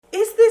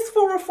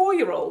or a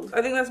 4-year-old?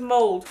 I think that's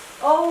mold.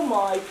 Oh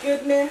my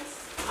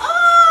goodness.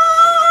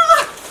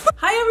 Ah!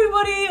 Hi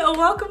everybody, and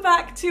welcome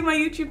back to my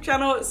YouTube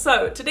channel.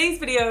 So today's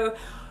video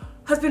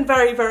has been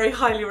very, very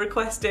highly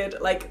requested,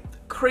 like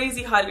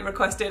crazy highly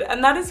requested,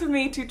 and that is for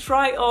me to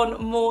try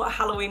on more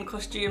Halloween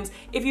costumes.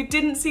 If you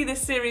didn't see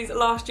this series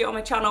last year on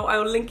my channel, I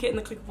will link it in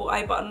the clickable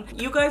I button.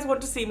 You guys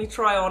want to see me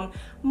try on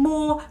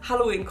more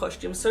Halloween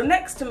costumes. So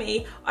next to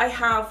me, I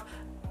have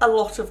a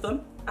lot of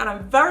them, and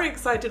I'm very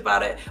excited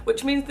about it,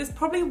 which means this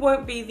probably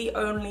won't be the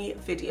only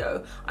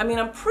video. I mean,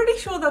 I'm pretty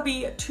sure there'll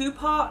be 2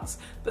 parts,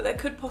 but there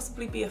could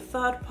possibly be a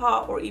 3rd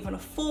part or even a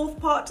 4th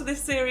part to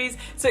this series.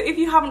 So if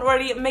you haven't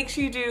already, make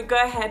sure you do. Go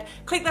ahead,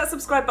 click that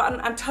subscribe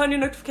button and turn your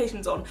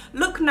notifications on.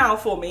 Look now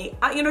for me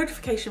at your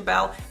notification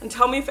bell and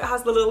tell me if it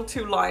has the little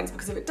 2 lines,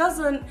 because if it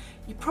doesn't,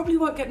 you probably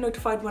won't get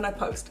notified when I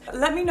post.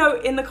 Let me know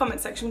in the comment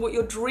section what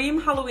your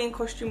dream Halloween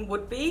costume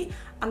would be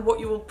and what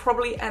you will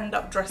probably end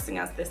up dressing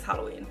as this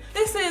Halloween.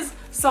 This is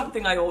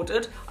something I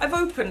ordered. I've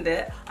opened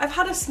it, I've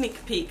had a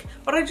sneak peek,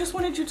 but I just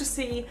wanted you to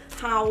see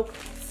how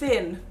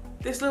thin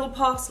this little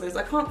parcel is.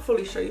 I can't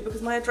fully show you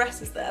because my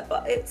address is there,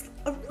 but it's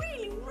a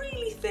really,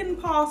 really thin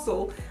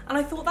parcel, and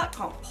I thought that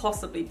can't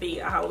possibly be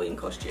a Halloween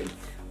costume,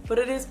 but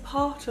it is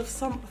part of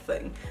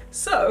something.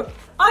 So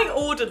I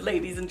ordered,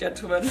 ladies and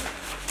gentlemen,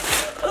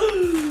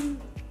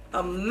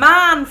 a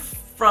man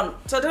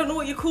front. I don't know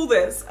what you call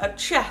this. A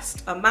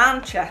chest, a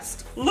man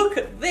chest. Look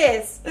at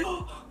this.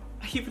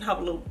 I even have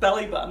a little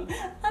belly button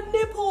and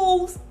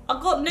nipples.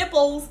 I've got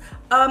nipples.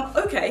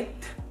 Okay,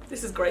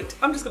 this is great.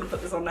 I'm just gonna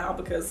put this on now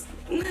because,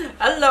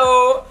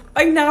 hello.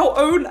 I now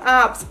own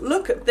abs.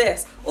 Look at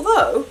this.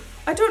 Although,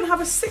 I don't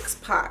have a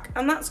 6-pack,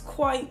 and that's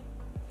quite,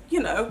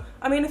 you know,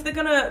 I mean, if they're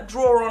gonna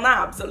draw on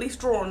abs, at least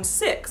draw on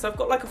 6. I've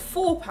got like a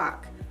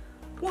 4-pack.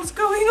 What's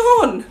going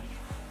on?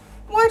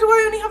 Why do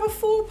I only have a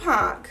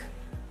 4-pack?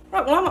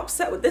 Right, well, I'm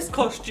upset with this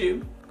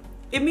costume.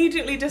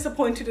 Immediately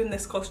disappointed in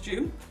this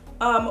costume.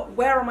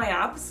 Where are my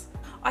abs?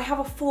 I have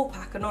a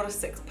 4-pack and not a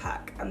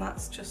 6-pack, and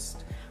that's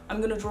just,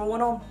 I'm gonna draw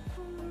one on.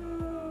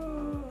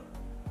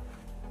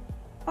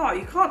 Oh,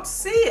 you can't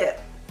see it.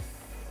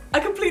 I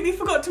completely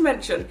forgot to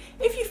mention,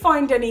 if you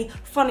find any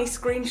funny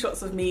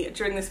screenshots of me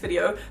during this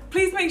video,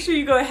 please make sure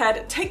you go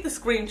ahead, take the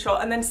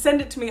screenshot, and then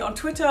send it to me on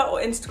Twitter or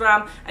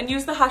Instagram and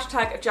use the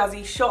hashtag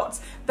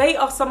JazzyShots. They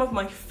are some of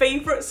my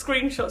favourite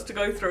screenshots to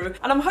go through,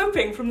 and I'm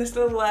hoping from this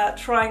little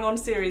trying on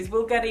series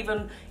we'll get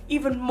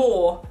even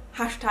more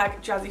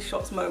hashtag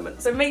JazzyShots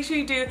moments. So make sure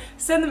you do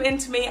send them in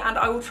to me, and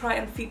I will try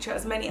and feature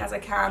as many as I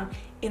can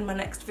in my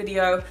next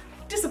video.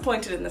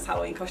 Disappointed in this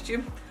Halloween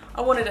costume.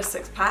 I wanted a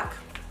 6-pack.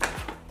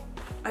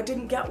 I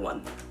didn't get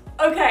one.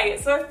 Okay,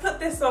 so I've put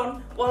this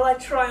on while I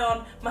try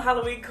on my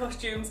Halloween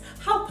costumes.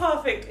 How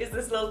perfect is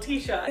this little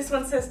t-shirt? This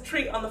one says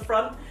treat on the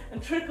front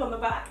and trick on the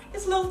back.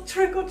 It's a little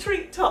trick or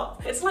treat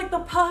top. It's like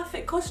the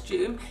perfect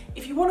costume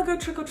if you want to go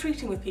trick or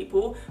treating with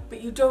people, but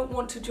you don't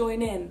want to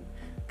join in.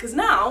 Because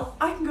now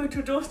I can go to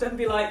a doorstep and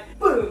be like,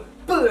 boom,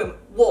 boom,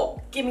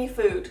 what? Give me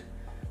food.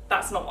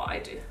 That's not what I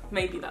do.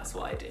 Maybe that's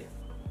what I do.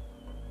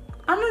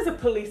 And there's a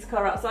police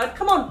car outside.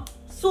 Come on,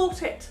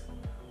 sort it.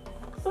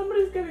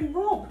 Somebody's getting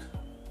robbed.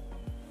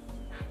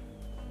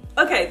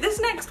 Okay, this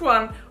next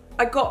one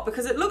I got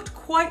because it looked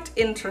quite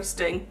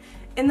interesting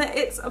in that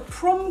it's a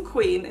prom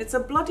queen. It's a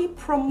bloody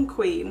prom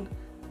queen.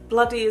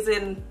 Bloody as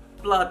in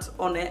blood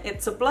on it.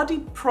 It's a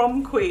bloody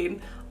prom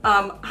queen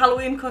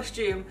Halloween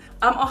costume.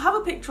 I'll have a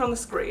picture on the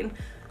screen.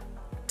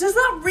 Does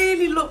that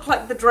really look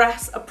like the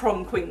dress a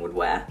prom queen would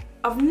wear?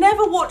 I've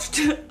never watched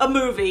a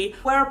movie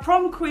where a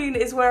prom queen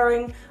is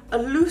wearing a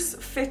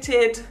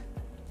loose-fitted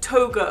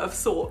toga of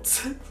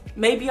sorts.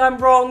 Maybe I'm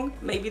wrong,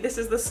 maybe this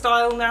is the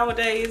style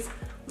nowadays.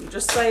 I'm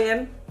just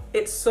saying,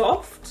 it's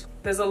soft.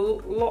 There's a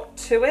lot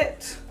to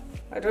it.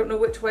 I don't know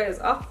which way is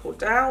up or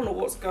down or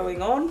what's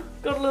going on.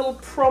 Got a little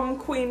prom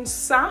queen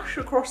sash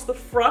across the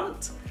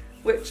front,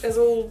 which is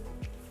all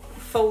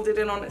folded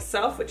in on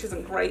itself, which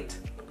isn't great.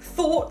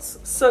 Thoughts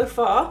so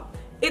far?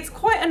 It's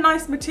quite a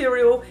nice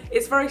material,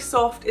 it's very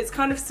soft, it's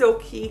kind of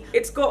silky.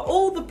 It's got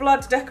all the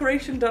blood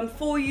decoration done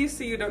for you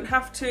so you don't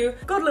have to.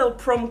 Got a little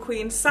prom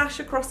queen sash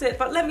across it,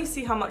 but let me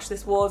see how much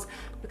this was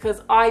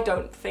because I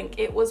don't think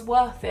it was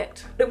worth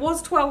it. It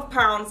was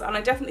 £12 and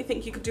I definitely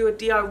think you could do a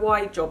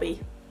DIY jobby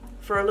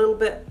for a little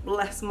bit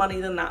less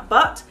money than that,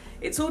 but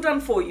it's all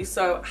done for you,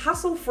 so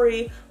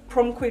hassle-free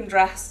prom queen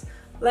dress.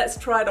 Let's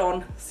try it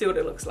on, see what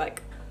it looks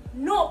like.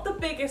 Not the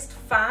biggest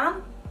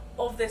fan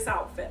of this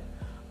outfit.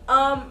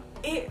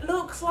 It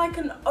looks like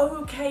an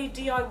okay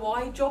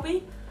DIY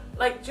jobby,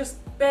 like just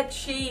bed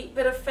sheet,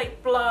 bit of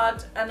fake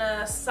blood and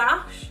a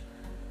sash.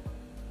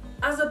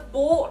 As a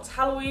bought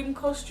Halloween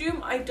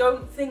costume, I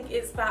don't think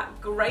it's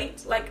that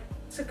great. Like,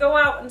 to go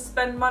out and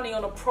spend money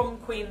on a prom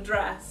queen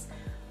dress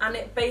and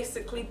it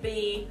basically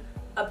be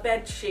a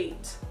bed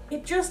sheet,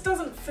 it just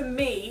doesn't, for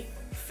me,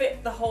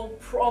 fit the whole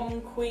prom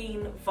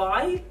queen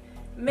vibe.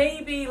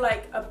 Maybe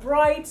like a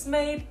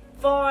bridesmaid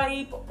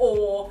vibe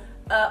or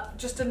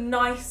just a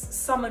nice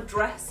summer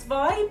dress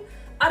vibe.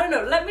 I don't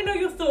know, let me know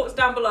your thoughts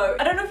down below.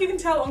 I don't know if you can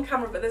tell on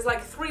camera, but there's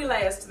like 3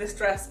 layers to this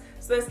dress.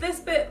 So there's this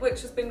bit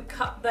which has been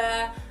cut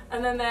there,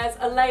 and then there's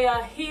a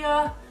layer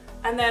here,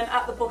 and then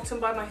at the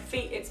bottom by my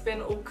feet it's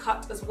been all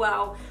cut as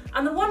well.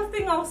 And the one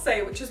thing I'll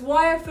say, which is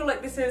why I feel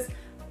like this is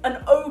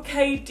an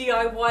okay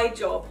DIY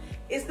job,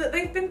 is that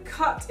they've been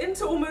cut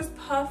into almost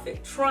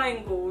perfect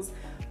triangles,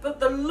 but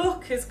the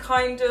look is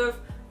kind of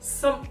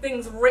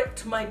something's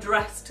ripped my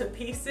dress to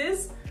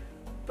pieces.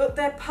 But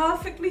they're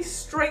perfectly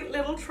straight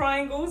little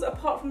triangles,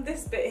 apart from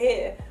this bit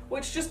here,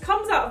 which just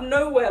comes out of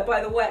nowhere, by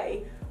the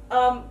way.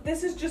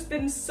 This has just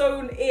been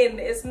sewn in.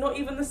 It's not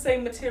even the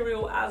same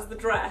material as the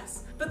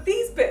dress. But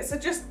these bits are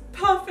just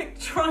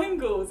perfect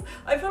triangles.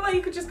 I feel like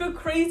you could just go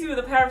crazy with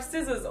a pair of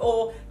scissors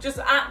or just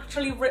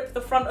actually rip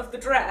the front of the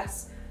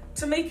dress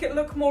to make it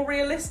look more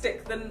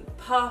realistic than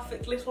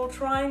perfect little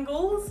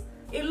triangles.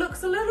 It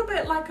looks a little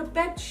bit like a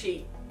bed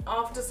sheet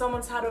after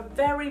someone's had a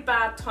very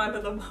bad time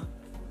of the month.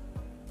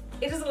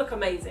 It doesn't look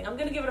amazing. I'm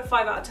gonna give it a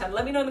 5 out of 10.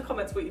 Let me know in the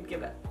comments what you'd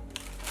give it.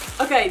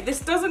 Okay, this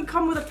doesn't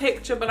come with a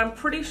picture, but I'm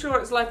pretty sure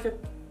it's like a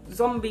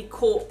zombie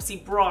corpsey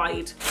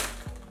bride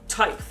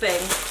type thing.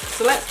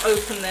 So let's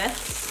open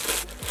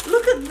this.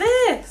 Look at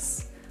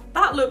this.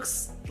 That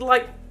looks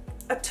like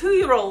a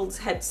 2-year-old's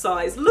head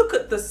size. Look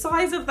at the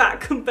size of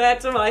that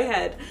compared to my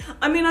head.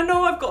 I mean, I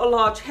know I've got a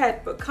large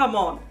head, but come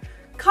on.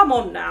 Come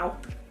on now.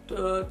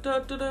 Da, da,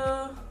 da,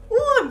 da.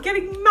 Oh, I'm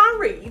getting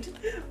married.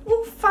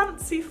 Oh,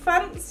 fancy,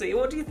 fancy.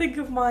 What do you think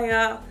of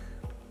my,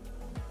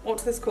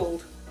 what's this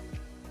called?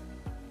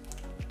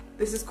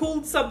 This is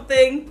called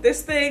something,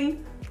 this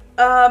thing.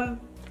 It's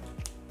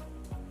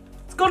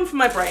gone from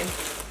my brain.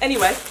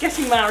 Anyway,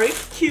 getting married.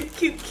 Cute,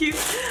 cute, cute.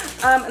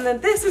 And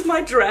then this is my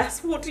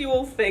dress. What do you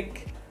all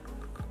think?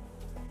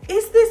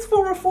 Is this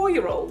for a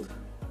 4-year-old?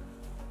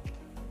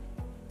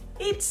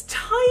 It's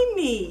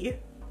tiny.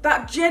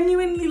 That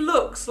genuinely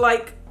looks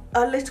like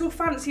a little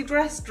fancy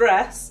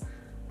dress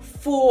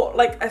for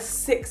like a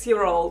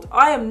 6-year-old.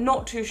 I am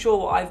not too sure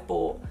what I've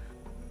bought.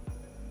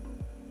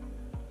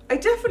 I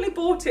definitely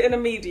bought it in a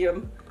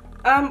medium.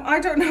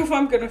 I don't know if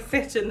I'm gonna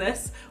fit in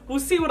this.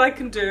 We'll see what I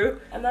can do.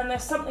 And then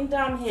there's something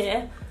down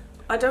here.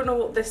 I don't know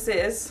what this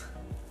is.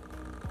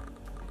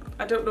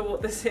 I don't know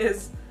what this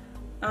is.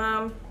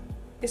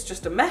 It's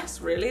just a mess,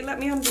 really. Let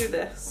me undo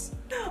this.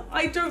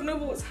 I don't know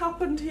what's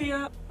happened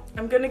here.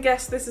 I'm gonna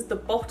guess this is the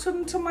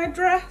bottom to my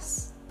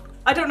dress.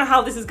 I don't know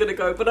how this is gonna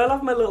go, but I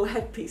love my little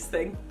headpiece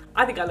thing.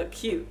 I think I look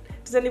cute.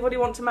 Does anybody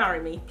want to marry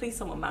me? Please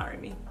someone marry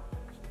me.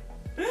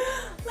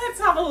 Let's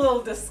have a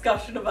little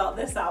discussion about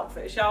this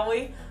outfit, shall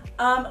we?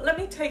 Let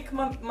me take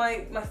my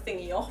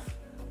thingy off.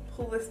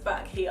 Pull this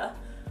back here.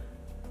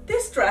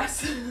 This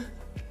dress,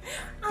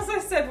 as I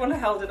said when I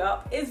held it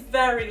up, is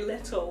very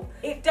little.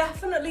 It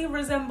definitely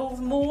resembles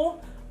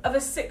more of a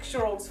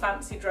 6-year-old's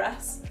fancy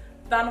dress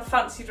than a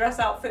fancy dress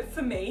outfit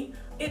for me.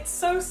 It's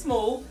so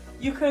small,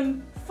 you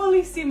can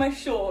fully see my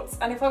shorts,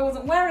 and if I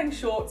wasn't wearing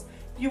shorts,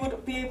 you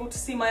would be able to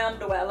see my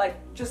underwear, like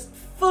just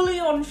fully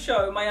on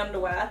show, my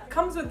underwear.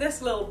 Comes with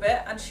this little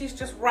bit, and she's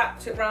just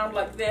wrapped it around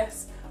like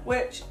this,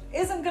 which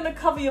isn't gonna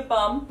cover your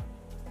bum.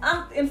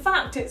 And in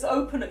fact, it's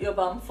open at your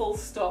bum, full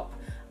stop.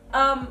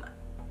 And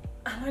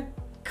I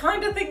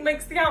kind of think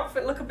makes the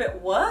outfit look a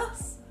bit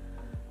worse.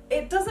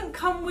 It doesn't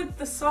come with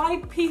the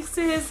side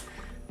pieces.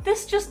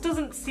 This just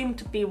doesn't seem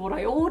to be what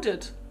I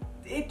ordered.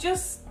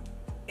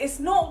 It's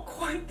not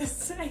quite the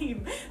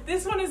same.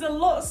 This one is a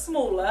lot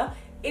smaller.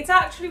 It's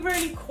actually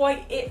really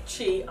quite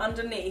itchy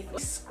underneath,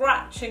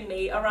 scratching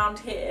me around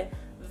here.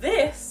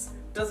 This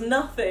does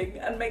nothing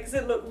and makes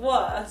it look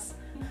worse.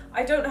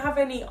 I don't have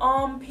any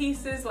arm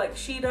pieces like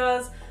she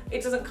does.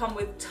 It doesn't come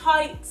with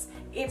tights.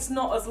 It's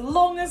not as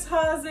long as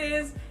hers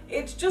is.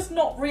 It's just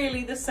not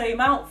really the same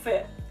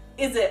outfit,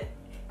 is it?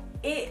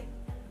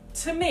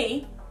 To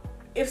me,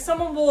 if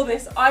someone wore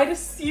this, I'd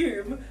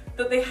assume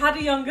that they had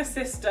a younger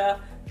sister,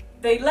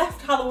 they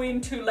left Halloween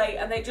too late,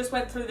 and they just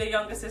went through their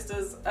younger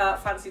sister's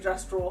fancy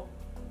dress drawer.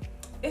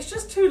 It's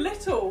just too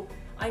little.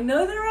 I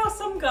know there are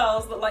some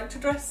girls that like to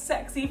dress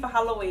sexy for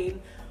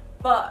Halloween,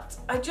 but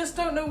I just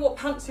don't know what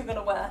pants you're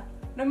gonna wear.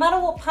 No matter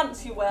what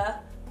pants you wear,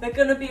 they're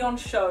gonna be on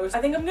show. I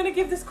think I'm gonna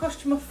give this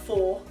costume a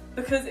 4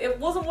 because it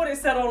wasn't what it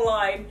said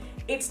online.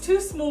 It's too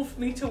small for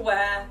me to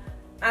wear,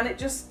 and it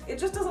just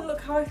doesn't look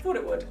how I thought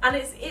it would. And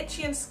it's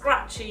itchy and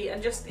scratchy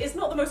and it's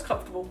not the most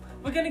comfortable.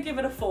 We're gonna give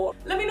it a 4.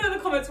 Let me know in the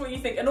comments what you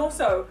think. And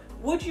also,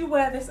 would you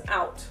wear this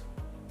out?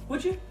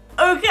 Would you?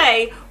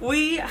 Okay,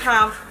 we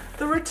have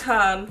the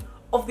return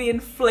of the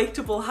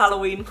inflatable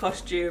Halloween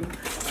costume.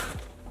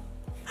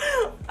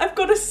 I've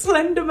got a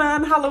Slender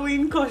Man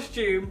Halloween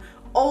costume.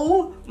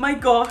 Oh my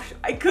gosh,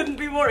 I couldn't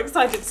be more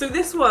excited. So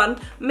this one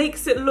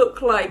makes it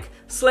look like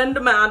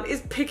Slender Man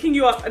is picking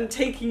you up and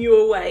taking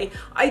you away.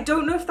 I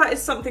don't know if that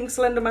is something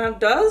Slender Man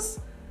does,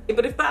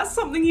 but if that's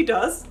something he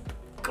does,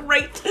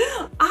 great.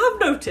 I have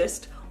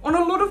noticed on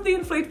a lot of the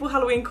inflatable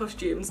Halloween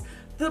costumes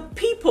that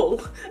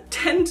people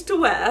tend to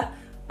wear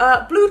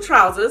blue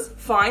trousers,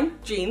 fine,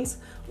 jeans,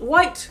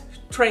 white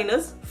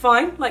trainers,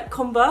 fine, like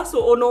Converse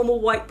or normal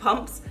white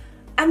pumps,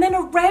 and then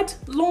a red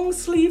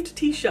long-sleeved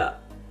t-shirt.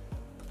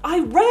 I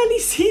rarely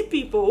see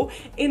people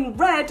in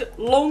red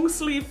long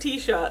sleeve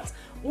t-shirts.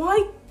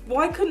 Why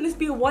couldn't this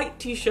be a white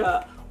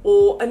t-shirt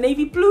or a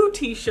navy blue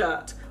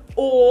t-shirt,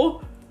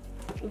 or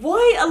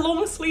why a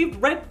long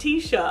sleeved red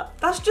t-shirt?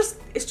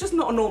 It's just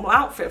not a normal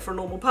outfit for a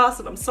normal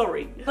person, I'm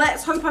sorry.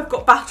 Let's hope I've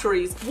got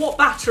batteries. What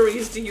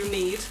batteries do you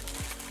need?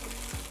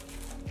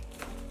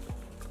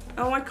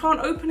 Oh, I can't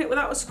open it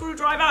without a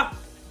screwdriver.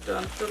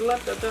 Dun, dun, dun,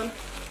 dun, dun.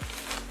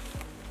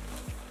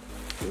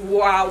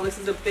 Wow, this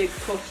is a big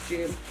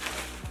costume.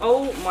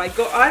 Oh my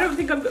god, I don't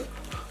think I'm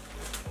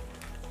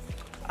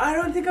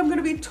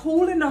gonna be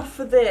tall enough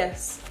for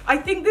this. I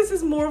think this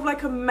is more of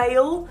like a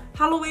male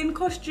Halloween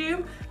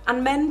costume,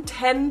 and men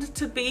tend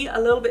to be a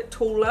little bit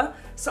taller.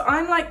 So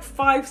I'm like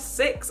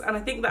 5'6", and I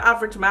think the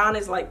average man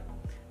is like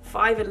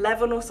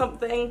 5'11" or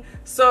something.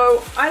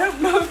 So I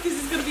don't know if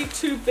this is gonna be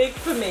too big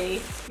for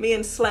me. Me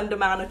and Slender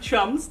Man are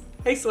chums.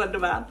 Hey, Slender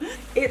Man.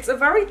 It's a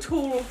very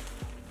tall,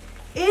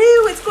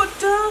 ew, it's got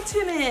dirt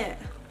in it.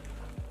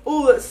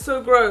 Oh, that's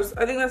so gross.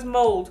 I think that's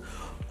mold.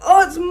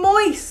 Oh, it's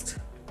moist.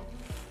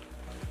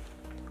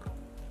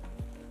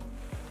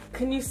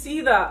 Can you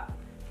see that?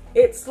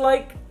 It's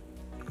like,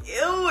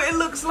 ew, it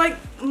looks like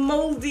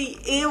moldy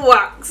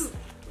earwax.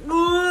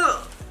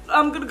 Ugh.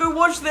 I'm gonna go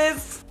wash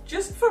this.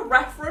 Just for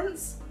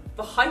reference,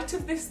 the height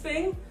of this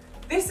thing,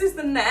 this is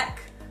the neck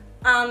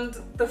and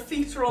the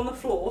feet are on the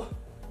floor.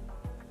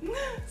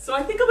 So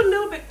I think I'm a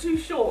little bit too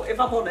short, if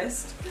I'm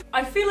honest.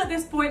 I feel at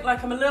this point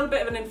like I'm a little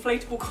bit of an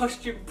inflatable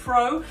costume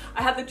pro.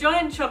 I had the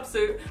giant chub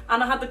suit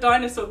and I had the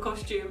dinosaur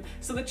costume.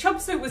 So the chub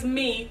suit was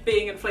me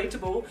being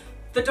inflatable.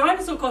 The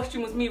dinosaur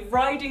costume was me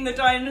riding the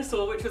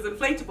dinosaur, which was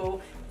inflatable.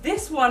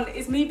 This one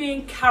is me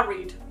being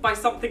carried by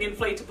something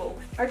inflatable.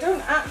 I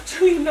don't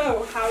actually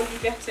know how you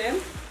get in.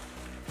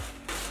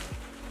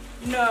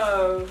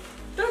 No,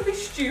 don't be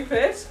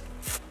stupid.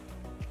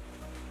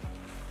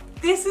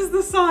 This is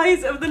the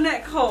size of the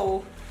neck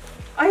hole.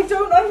 I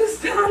don't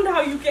understand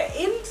how you get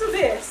into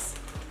this.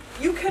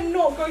 You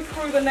cannot go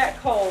through the neck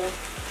hole.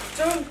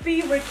 Don't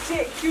be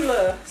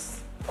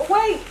ridiculous. Oh,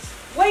 wait.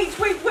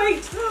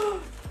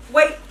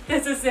 Wait,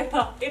 there's a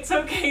zipper. It's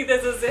okay,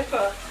 there's a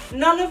zipper.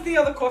 None of the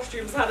other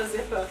costumes had a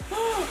zipper.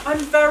 I'm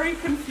very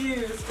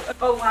confused.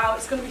 Oh wow,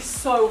 it's gonna be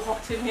so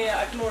hot in here,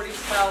 I can already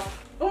tell.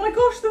 Oh my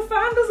gosh, the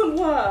fan doesn't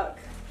work.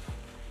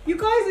 You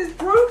guys, it's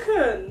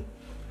broken.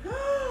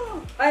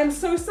 I am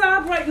so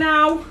sad right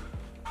now.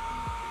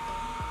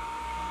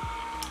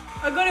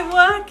 I got it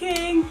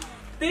working.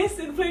 This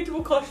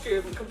inflatable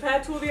costume,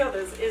 compared to all the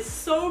others, is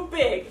so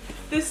big.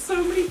 There's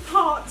so many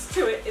parts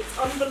to it, it's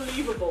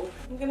unbelievable.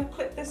 I'm gonna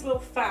clip this little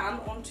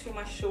fan onto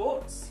my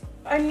shorts.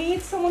 I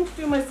need someone to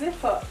do my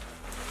zip up.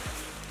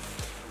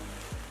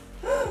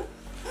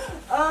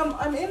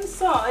 I'm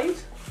inside.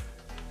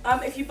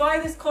 If you buy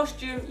this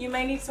costume, you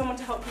may need someone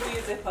to help you do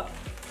your zip up,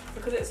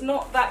 because it's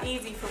not that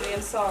easy for me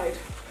inside.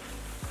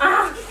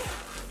 Ah!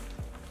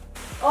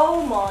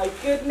 Oh my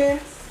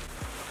goodness.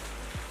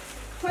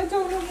 I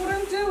don't know what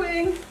I'm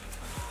doing.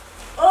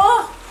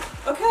 Oh,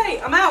 okay,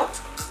 I'm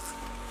out.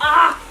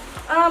 Ah,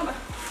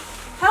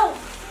 help.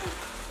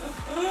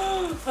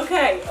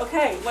 Okay,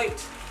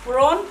 wait. We're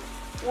on,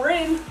 we're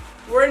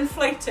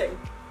inflating.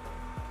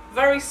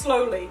 Very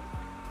slowly,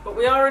 but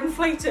we are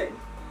inflating.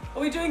 Are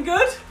we doing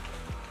good?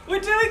 We're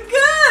doing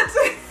good.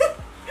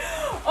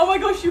 Oh my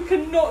gosh, you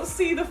cannot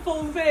see the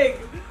full thing.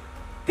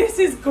 This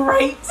is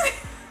great.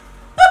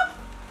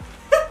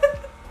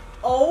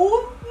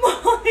 Oh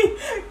my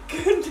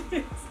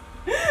goodness.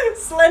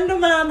 Slender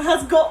Man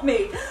has got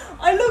me.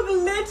 I look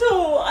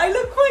little. I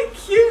look quite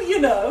cute, you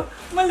know.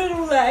 My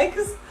little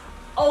legs.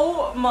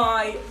 Oh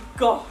my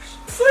gosh.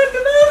 Slender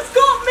Man's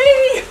got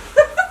me.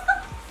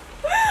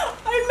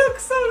 I look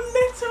so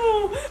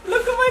little.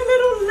 Look at my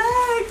little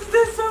legs.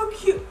 They're so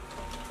cute.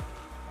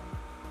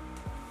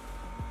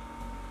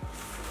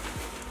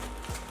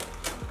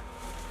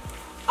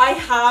 I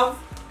have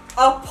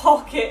a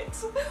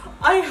pocket.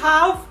 I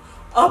have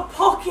a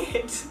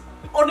pocket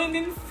on an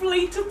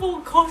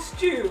inflatable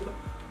costume.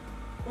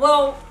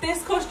 Well,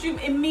 this costume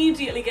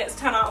immediately gets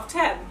 10 out of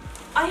 10.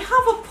 I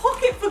have a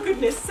pocket, for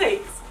goodness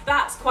sakes.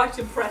 That's quite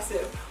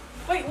impressive.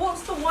 Wait,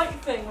 what's the white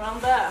thing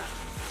around there?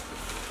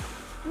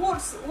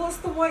 What's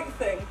the white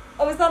thing?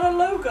 Oh, is that a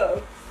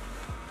logo?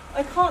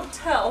 I can't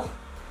tell.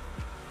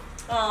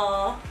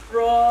 Ah,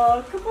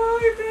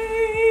 rock-a-bye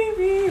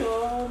baby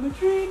on the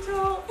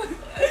treetop.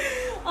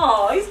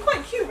 Oh, he's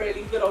quite cute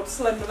really, good old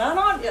Slender Man,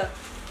 aren't you?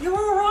 You're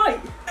alright.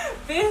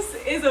 This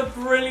is a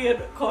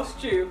brilliant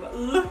costume.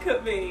 Look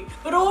at me.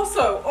 But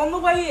also, on the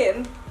way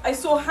in, I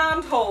saw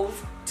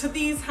handholds to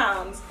these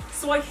hands.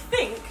 So I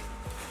think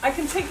I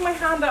can take my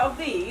hand out of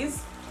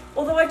these,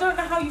 although I don't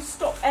know how you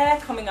stop air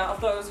coming out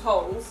of those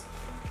holes.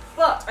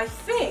 But I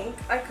think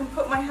I can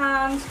put my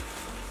hand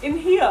in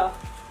here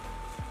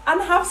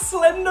and have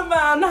Slender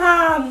Man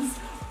hands.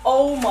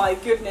 Oh my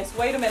goodness,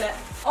 wait a minute.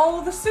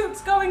 Oh, the suit's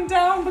going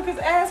down because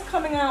air's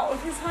coming out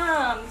of his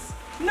hands.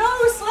 No,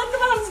 Slender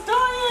Man's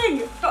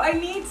dying! But I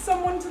need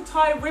someone to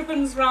tie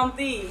ribbons around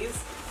these,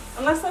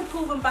 unless I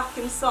pull them back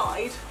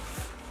inside.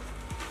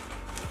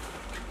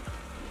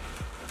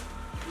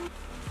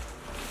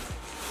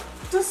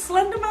 Does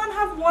Slender Man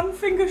have one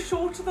finger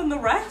shorter than the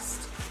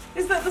rest?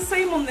 Is that the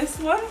same on this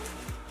one?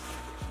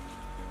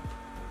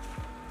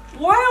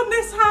 Why on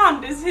this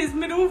hand is his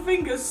middle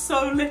finger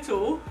so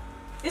little?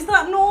 Is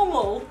that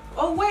normal?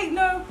 Oh wait,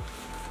 no.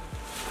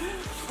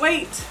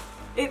 Wait,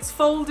 it's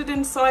folded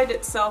inside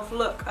itself.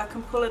 Look, I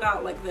can pull it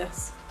out like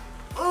this.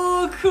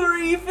 Oh,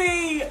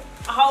 creepy.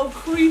 How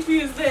creepy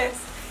is this?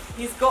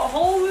 He's got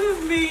hold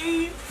of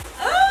me.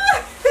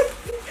 Ah!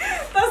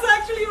 That's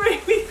actually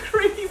really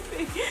creepy.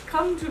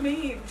 Come to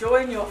me,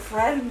 join your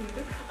friend.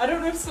 I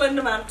don't know if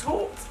Slender Man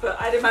talks, but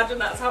I'd imagine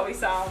that's how he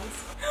sounds.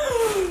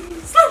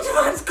 Slender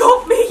Man's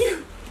got me!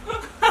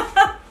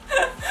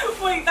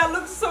 Wait, that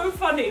looks so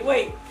funny.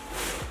 Wait.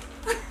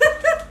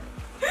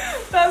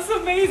 That's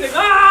amazing.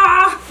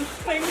 Ah!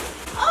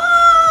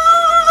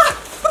 Ah!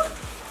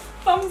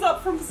 Thumbs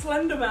up from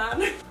Slender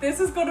Man. This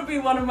has got to be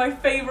one of my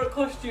favourite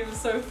costumes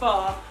so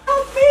far.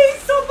 Help me!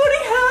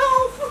 Somebody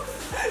help!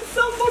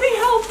 Somebody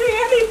help me!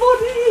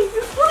 Anybody!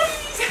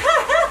 Please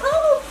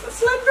help!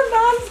 Slender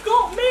Man's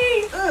got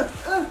me!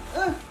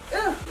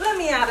 Let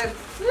me at him!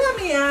 Let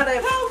me at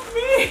him! Help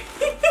me!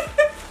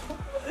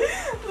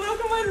 Look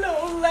at my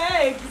little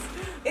legs!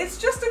 It's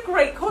just a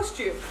great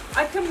costume.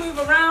 I can move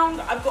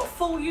around, I've got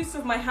full use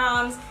of my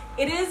hands.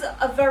 It is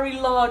a very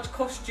large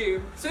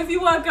costume. So if you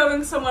were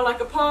going somewhere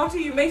like a party,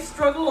 you may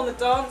struggle on the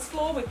dance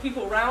floor with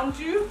people around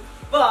you,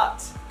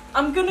 but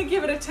I'm gonna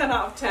give it a 10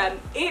 out of 10.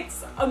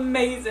 It's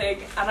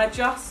amazing, and I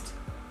just,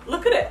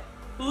 look at it.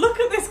 Look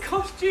at this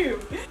costume.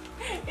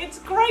 It's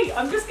great.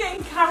 I'm just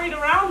getting carried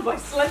around by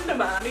Slender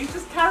Man. He's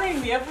just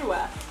carrying me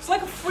everywhere. It's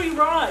like a free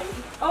ride.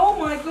 Oh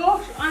my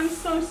gosh, I'm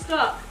so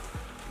stuck.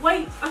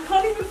 Wait, I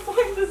can't even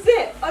find the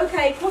zip.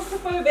 Okay,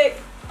 claustrophobic.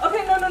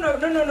 Okay,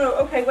 no.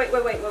 Okay,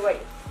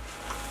 wait.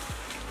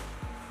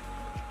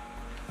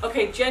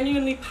 Okay,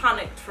 genuinely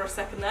panicked for a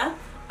second there.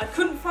 I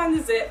couldn't find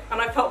the zip and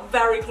I felt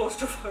very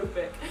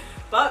claustrophobic.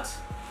 But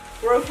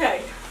we're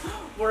okay.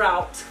 We're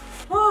out.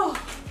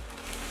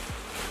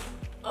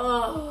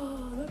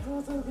 Oh, that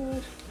feels so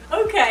good.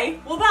 Okay,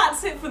 well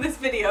that's it for this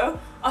video.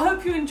 I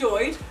hope you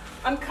enjoyed.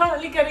 I'm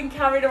currently getting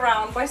carried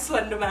around by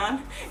Slender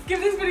Man. Give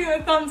this video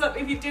a thumbs up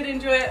if you did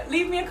enjoy it.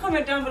 Leave me a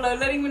comment down below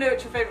letting me know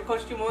what your favourite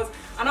costume was.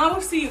 And I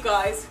will see you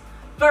guys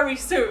very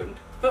soon.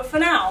 But for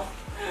now,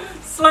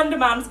 Slender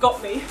Man's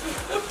got me.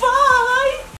 Bye!